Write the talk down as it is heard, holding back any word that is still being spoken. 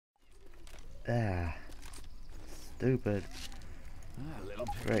Ah, stupid.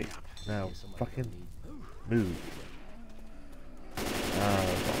 Great. Now, fucking move.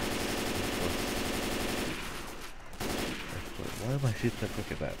 Why am I shooting the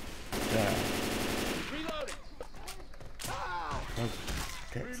cricket bat? Ah. Oh,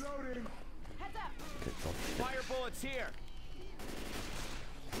 tits. Tits on shit. Fire bullets here.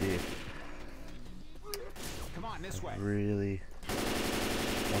 See, Come on, this way. really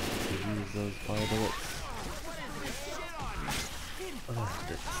want to use those fire bullets. Oh,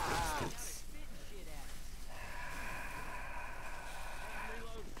 tits.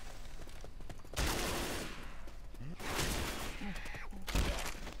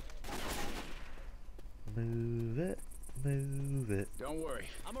 Move it. Don't worry.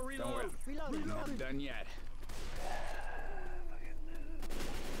 I'm a reload. Reload. Not done yet.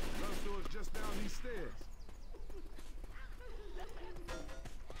 Love store's just down these stairs.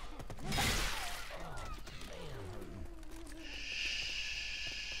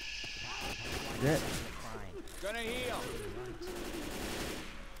 Yeah. Gonna heal.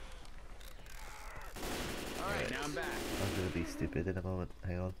 Alright, now I'm back. I'm gonna be stupid in a moment.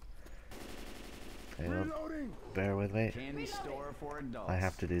 Hang on. Bear with me. Candy store for adults. I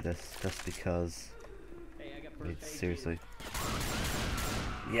have to do this just because. I mean, seriously.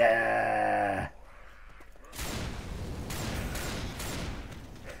 Yeah.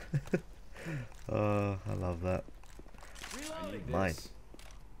 Oh, I love that. Mine.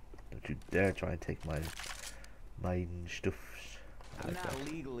 Don't you dare try and take mine stuff. I'm not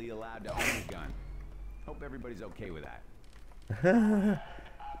legally allowed to own a gun. Hope everybody's okay with that.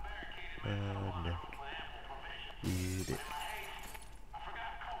 Nick. Eat it.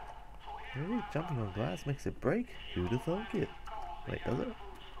 Really? Jumping on glass makes it break? Who'd have thunk it? Wait, does it?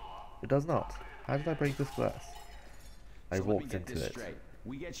 It does not. How did I break this glass? I walked into it. Straight.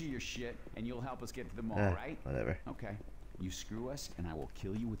 We get you your shit, and you'll help us get to the mall, right? Whatever. Okay. You screw us, and I will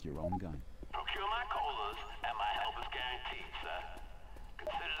kill you with your own gun. Procure my colas, and my help is guaranteed, sir.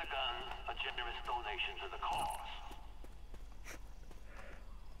 Consider the guns a generous donation to the cause.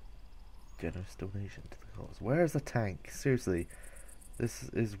 Generous donation to the cause. Where's the tank? Seriously, this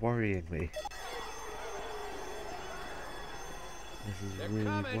is worrying me. This is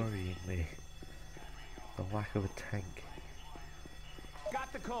really worrying me. The lack of a tank.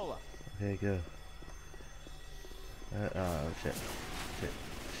 Got the cola. There you go. Oh shit.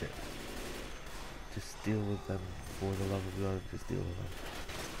 Just deal with them for the love of God. Just deal with them.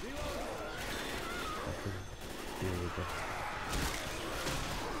 Fucking deal with them.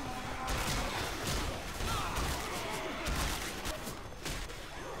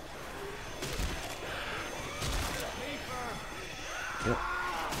 Yep.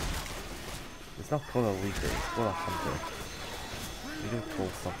 It's not called a leader, it's called a hunter. You don't call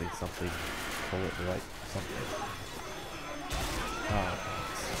something, call it the right something. Ah,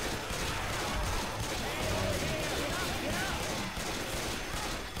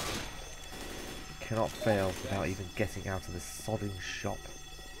 you cannot fail without even getting out of this sodding shop.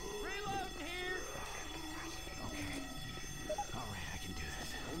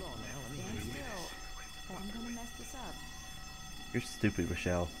 You're stupid,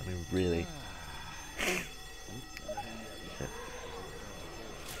 Rochelle. I mean, really. Shit.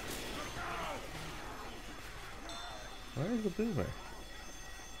 Where is the boomer?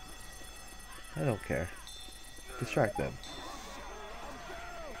 I don't care. Distract them.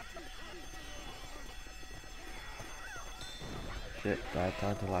 Shit, bad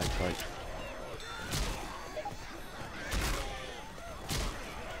time to lag fight.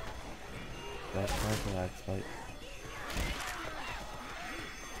 Bad time to lag fight.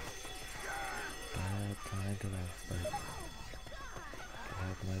 Time to last fight. Get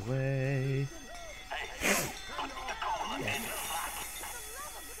out of my way.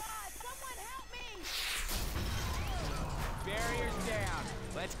 Barriers down.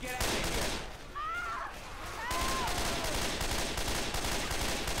 Let's get out of here.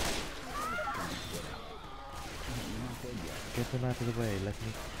 Get them out of the way. Let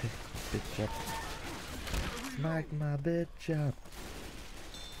me pick bitch up. Smack my bitch up.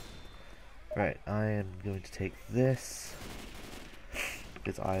 Right, I am going to take this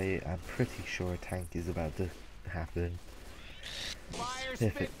because I am pretty sure a tank is about to happen.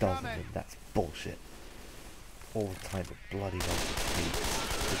 If it doesn't, then that's bullshit. All the time it bloody well to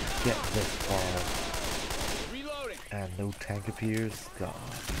get this far and no tank appears. God, I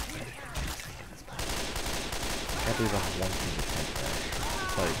can't believe I'm wanting the tank now.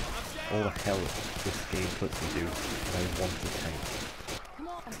 It's like all the hell this game puts me through, and I want the tank.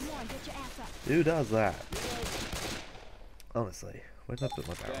 Who does that? Honestly, where'd I put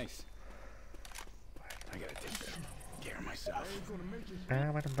my barrel? Thanks. I gotta take care of myself. I ain't gonna make it.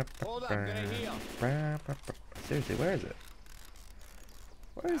 Hold up, gonna heal. Seriously, where is it?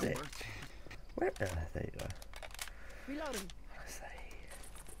 Where is That it? worked. Where? There you go. Reloading. Let's see.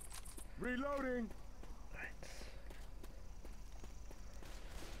 Reloading. Right.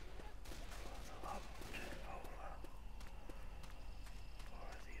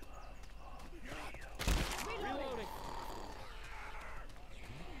 Reloading.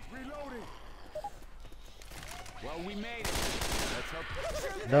 Reloading. Well, we made it. Let's hope.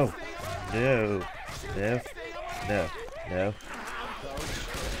 No. No. No. No. No.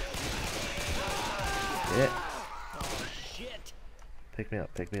 Yeah. Shit. Pick me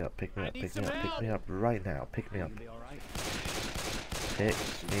up, pick me up, pick me up, pick me up, pick me up right now. Pick me up. Be all right. Pick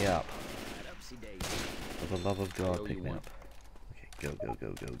me up. Upsy daisy. For the love of God, pick you me want. up. Okay, go, go,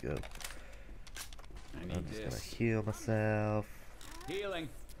 go, go, go. I I'm need just gonna this. heal myself. Healing.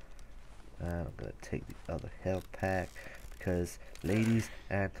 And I'm gonna take the other health pack because ladies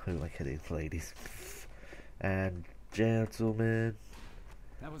and who am I kidding? Ladies and gentlemen.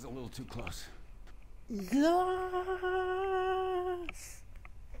 That was a little too close. Yes!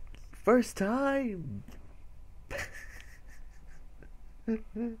 First time. Kill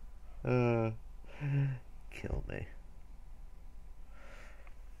me.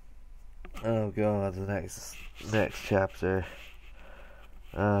 Oh God, the next chapter.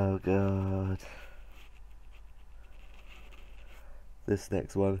 Oh God. This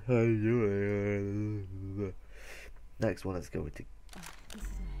next one. Next one is going to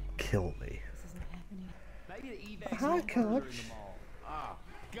kill me. This isn't happening. Hi, Coach. Oh,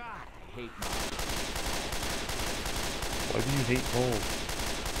 God, I hate malls. Why do you hate malls?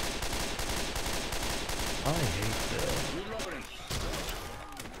 I hate them. Reloading.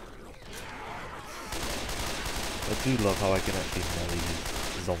 I do love how I can actually melee these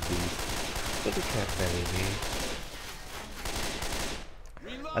zombies, but they can't melee me.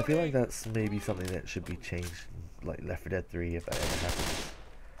 I feel like that's maybe something that should be changed in like Left 4 Dead 3 if that ever happens.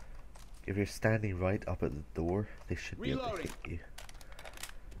 If you're standing right up at the door, they should be able to hit you.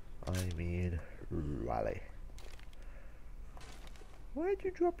 I mean, rally. Why'd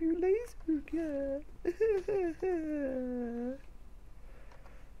you drop your laser gun?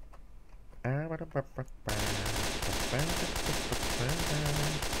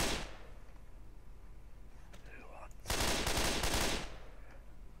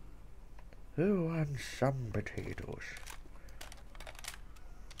 Who wants some potatoes?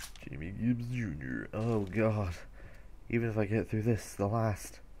 Jimmy Gibbs Jr. Oh God. Even if I get through this, the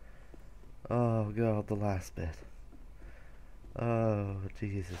last. Oh God, the last bit. Oh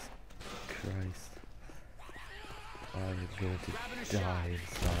Jesus Christ. I am going to die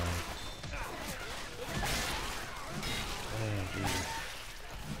inside. Oh Jesus.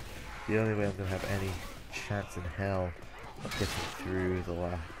 The only way I'm going to have any chance in hell of getting through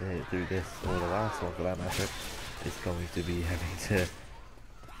through this, or the last one for that matter, is going to be having to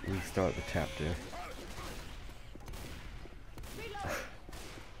restart the chapter.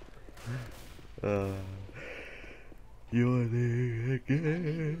 Yawning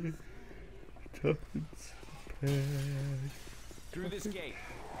again. Through this gate.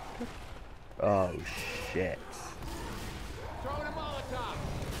 Oh shit. Throwing a Molotov.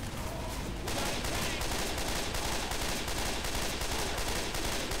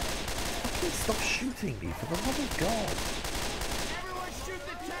 Fucking stop shooting me, for the love of God. Everyone shoot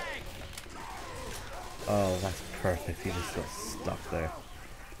the tank. Oh, that's perfect. He just got stuck there.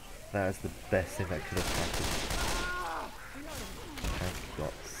 That is the best thing that could have happened. And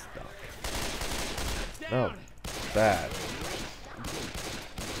got stuck. No. Bad.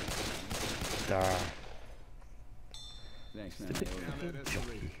 Dar. Thanks, man. Stupid fucking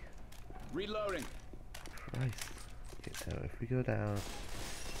jockey. Reloading. Christ. Okay, so if we go down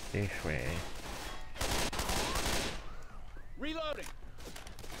this way. Reloading.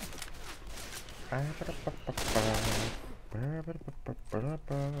 I'll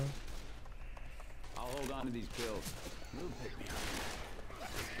hold on to these pills. You'll pick me up.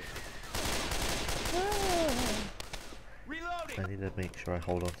 Reloading. I need to make sure I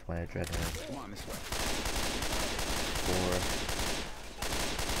hold on to my adrenaline Come on this way. for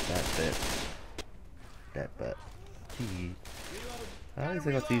that bit. That bit. Gee. At least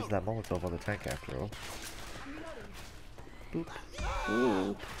I got to use that Molotov on the tank after all. Boop.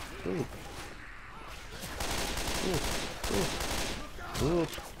 Boop. Boop. Boop. Boop. Boop.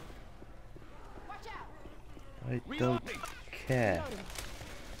 I don't care.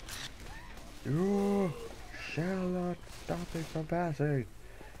 You shall not stop me from passing.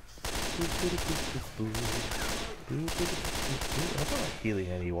 I'm not healing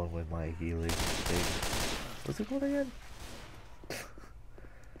anyone with my healing thing. What's it called again?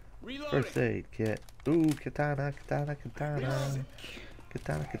 Reloading. First aid kit. Ooh, katana, katana, katana.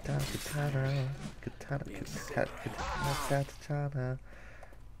 Katana, katana, katana. Katana, katana, katana.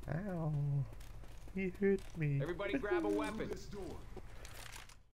 Ow. You hurt me. Everybody grab a weapon. This door.